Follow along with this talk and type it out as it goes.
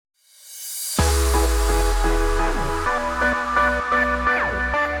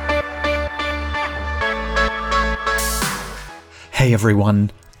Hi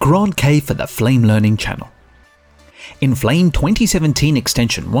everyone, Grant K for the Flame Learning channel. In Flame 2017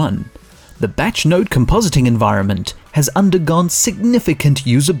 Extension 1, the batch node compositing environment has undergone significant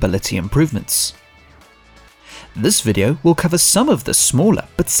usability improvements. This video will cover some of the smaller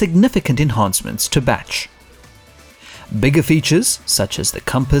but significant enhancements to batch. Bigger features such as the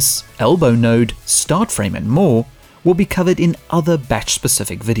compass, elbow node, start frame and more will be covered in other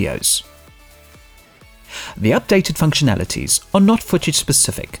batch-specific videos. The updated functionalities are not footage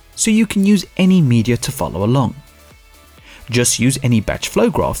specific, so you can use any media to follow along. Just use any batch flow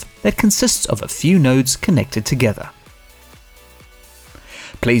graph that consists of a few nodes connected together.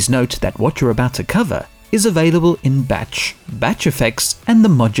 Please note that what you're about to cover is available in batch, batch effects, and the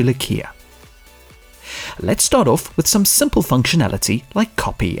modular keyer. Let's start off with some simple functionality like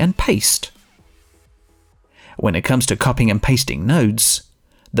copy and paste. When it comes to copying and pasting nodes,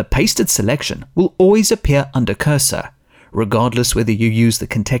 the pasted selection will always appear under cursor, regardless whether you use the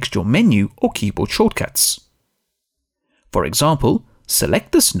contextual menu or keyboard shortcuts. For example,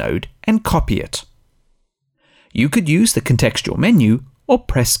 select this node and copy it. You could use the contextual menu or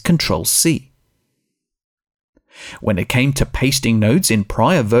press Ctrl+C. When it came to pasting nodes in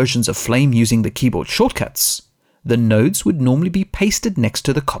prior versions of Flame using the keyboard shortcuts, the nodes would normally be pasted next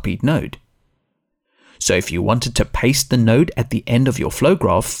to the copied node. So if you wanted to paste the node at the end of your flow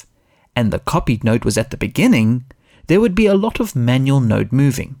graph, and the copied node was at the beginning, there would be a lot of manual node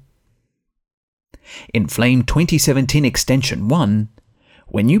moving. In Flame 2017 Extension 1,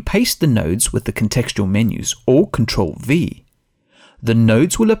 when you paste the nodes with the contextual menus or Ctrl+V, the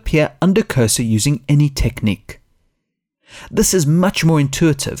nodes will appear under cursor using any technique. This is much more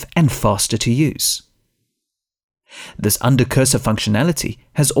intuitive and faster to use. This under cursor functionality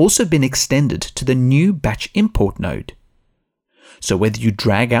has also been extended to the new batch import node. So whether you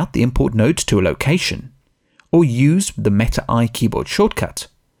drag out the import node to a location or use the Meta-I keyboard shortcut,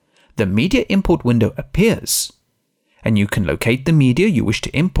 the media import window appears, and you can locate the media you wish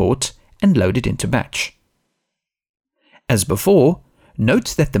to import and load it into batch. As before,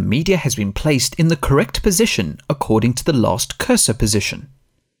 note that the media has been placed in the correct position according to the last cursor position.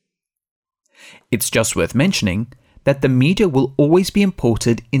 It's just worth mentioning that the media will always be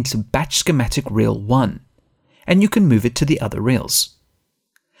imported into batch schematic reel 1, and you can move it to the other reels.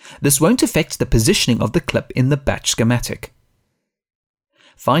 This won't affect the positioning of the clip in the batch schematic.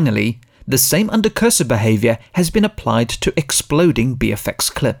 Finally, the same under cursor behavior has been applied to exploding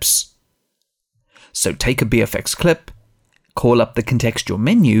BFX clips. So take a BFX clip, call up the contextual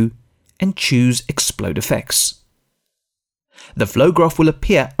menu, and choose Explode Effects. The flow graph will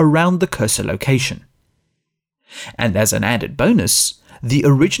appear around the cursor location. And as an added bonus, the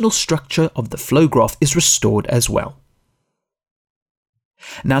original structure of the flow graph is restored as well.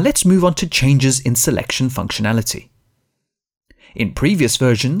 Now let's move on to changes in selection functionality. In previous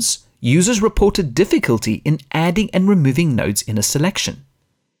versions, users reported difficulty in adding and removing nodes in a selection.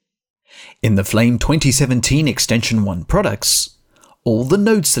 In the Flame 2017 Extension 1 products, all the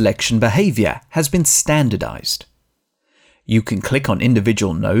node selection behavior has been standardized. You can click on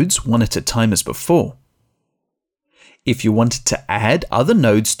individual nodes one at a time as before. If you wanted to add other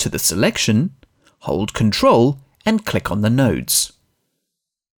nodes to the selection, hold Ctrl and click on the nodes.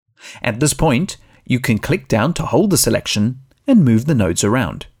 At this point, you can click down to hold the selection and move the nodes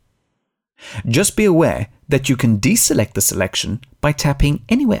around. Just be aware that you can deselect the selection by tapping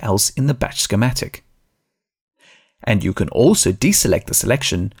anywhere else in the batch schematic. And you can also deselect the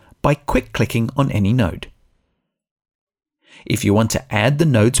selection by quick-clicking on any node. If you want to add the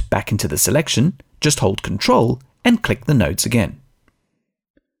nodes back into the selection, just hold Ctrl and click the nodes again.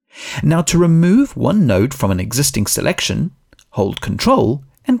 Now to remove one node from an existing selection, hold Ctrl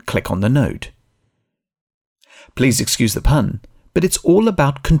and click on the node. Please excuse the pun, but it's all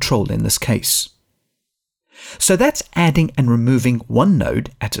about control in this case. So that's adding and removing one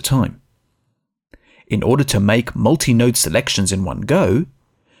node at a time. In order to make multi-node selections in one go,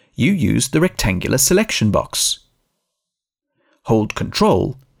 you use the rectangular selection box. Hold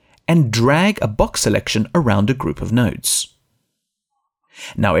Ctrl and drag a box selection around a group of nodes.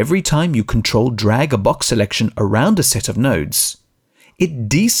 Now every time you Ctrl-drag a box selection around a set of nodes, it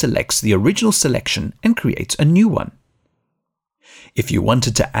deselects the original selection and creates a new one. If you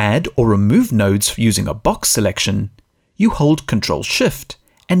wanted to add or remove nodes using a box selection, you hold Ctrl-Shift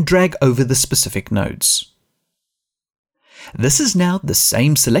and drag over the specific nodes. This is now the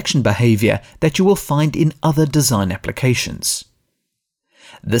same selection behavior that you will find in other design applications.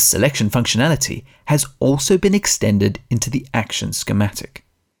 This selection functionality has also been extended into the action schematic.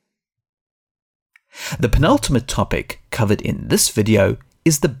 The penultimate topic covered in this video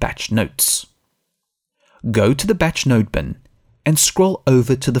is the batch notes. Go to the batch node bin and scroll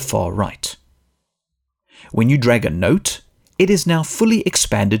over to the far right. When you drag a note, it is now fully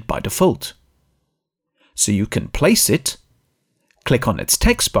expanded by default. So you can place it, click on its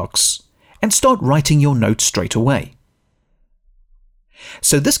text box, and start writing your note straight away.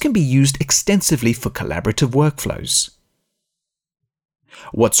 So this can be used extensively for collaborative workflows.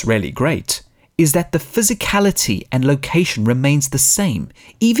 What's really great is that the physicality and location remains the same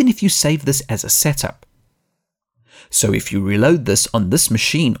even if you save this as a setup. So if you reload this on this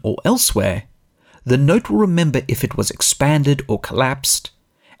machine or elsewhere, the note will remember if it was expanded or collapsed,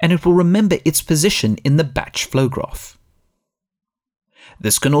 and it will remember its position in the batch flow graph.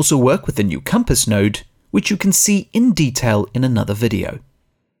 This can also work with the new compass node, which you can see in detail in another video.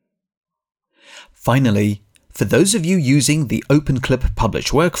 Finally, for those of you using the OpenClip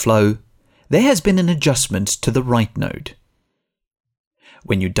publish workflow, there has been an adjustment to the write node.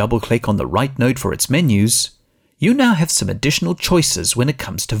 When you double-click on the write node for its menus, you now have some additional choices when it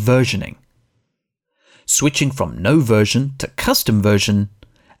comes to versioning. Switching from no version to custom version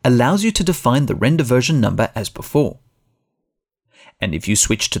allows you to define the render version number as before. And if you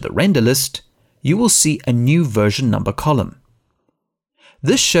switch to the render list, you will see a new version number column.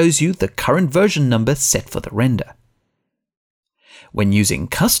 This shows you the current version number set for the render. When using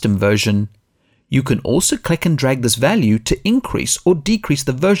custom version, you can also click and drag this value to increase or decrease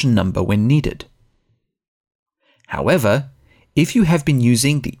the version number when needed. However, if you have been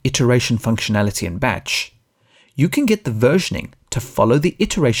using the iteration functionality in Batch, you can get the versioning to follow the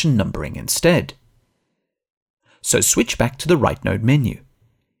iteration numbering instead. So switch back to the write node menu.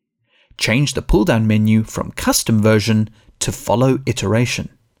 Change the pull-down menu from custom version to follow iteration.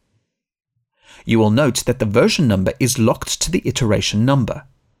 You will note that the version number is locked to the iteration number.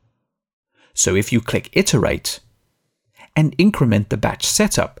 So if you click iterate and increment the batch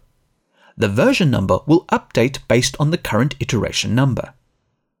setup, the version number will update based on the current iteration number.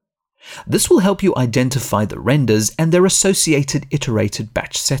 This will help you identify the renders and their associated iterated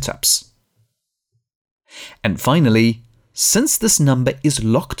batch setups. And finally, since this number is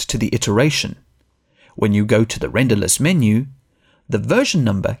locked to the iteration, when you go to the render list menu, the version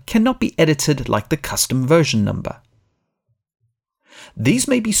number cannot be edited like the custom version number. These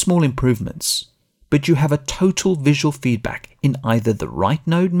may be small improvements, but you have a total visual feedback in either the write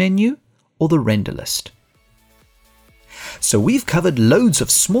node menu or the render list. So we've covered loads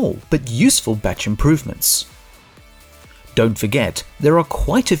of small but useful batch improvements. Don't forget, there are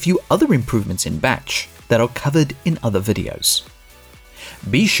quite a few other improvements in Batch that are covered in other videos.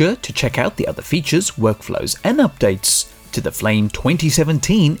 Be sure to check out the other features, workflows, and updates to the Flame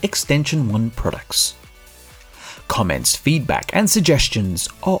 2017 Extension 1 products. Comments, feedback, and suggestions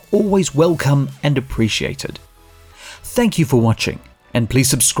are always welcome and appreciated. Thank you for watching, and please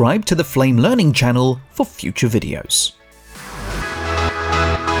subscribe to the Flame Learning channel for future videos.